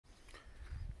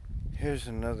Here's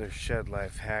another shed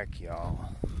life hack,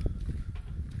 y'all.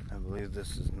 I believe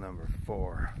this is number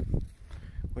 4.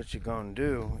 What you're gonna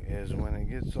do is when it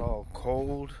gets all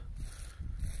cold,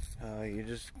 you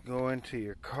just go into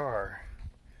your car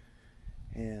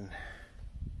and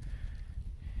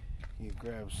you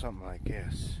grab something like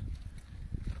this.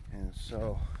 And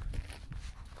so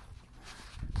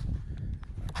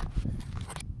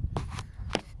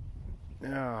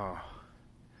now,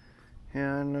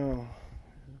 yeah, I know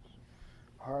it's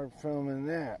hard filming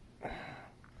that.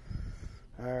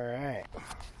 Alright,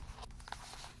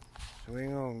 so we're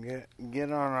gonna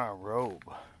get on our robe.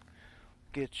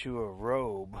 Get you a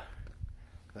robe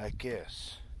like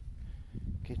this.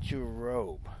 Get you a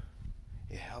robe.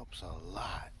 It helps a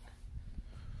lot.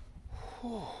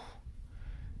 Whew.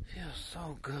 Feels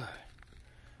so good.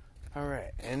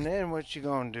 Alright, and then what you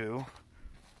gonna do,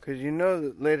 because you know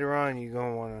that later on you're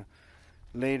gonna want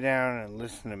to lay down and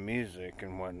listen to music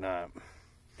and whatnot.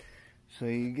 So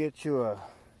you get you a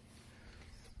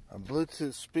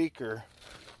Bluetooth speaker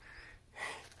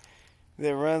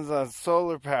that runs on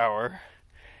solar power,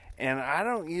 and I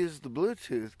don't use the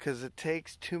Bluetooth because it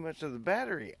takes too much of the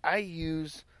battery. I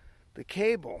use the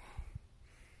cable.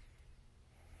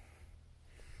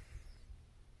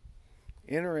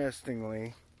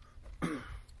 Interestingly,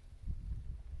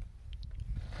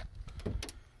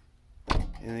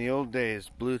 in the old days,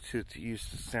 Bluetooth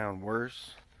used to sound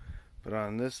worse, but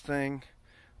on this thing,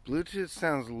 Bluetooth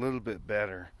sounds a little bit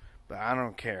better, but I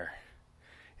don't care.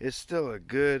 It's still a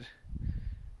good,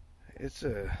 it's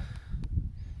a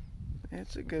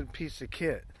good piece of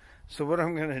kit. So what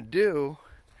I'm gonna do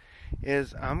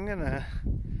is I'm gonna,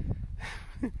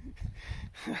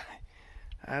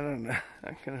 I don't know,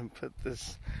 I'm gonna put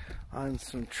this on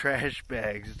some trash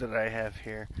bags that I have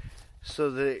here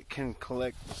so that it can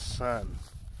collect the sun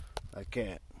like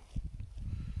that.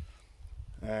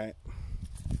 Alright.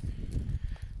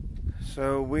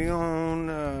 So we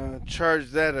gonna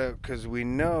charge that up because we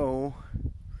know,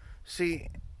 see,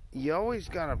 you always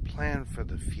gotta plan for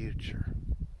the future.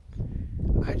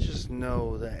 I just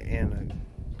know that in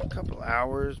a couple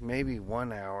hours, maybe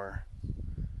 1 hour,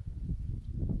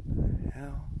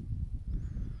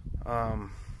 I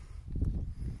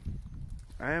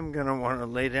am gonna want to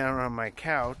lay down on my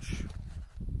couch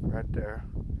right there.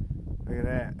 Look at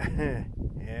that.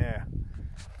 Yeah.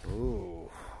 Ooh.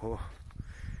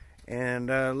 And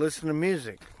listen to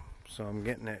music. So I'm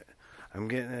getting it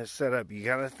set up. You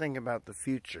gotta think about the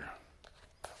future.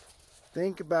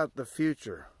 Think about the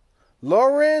future.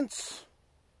 Lawrence!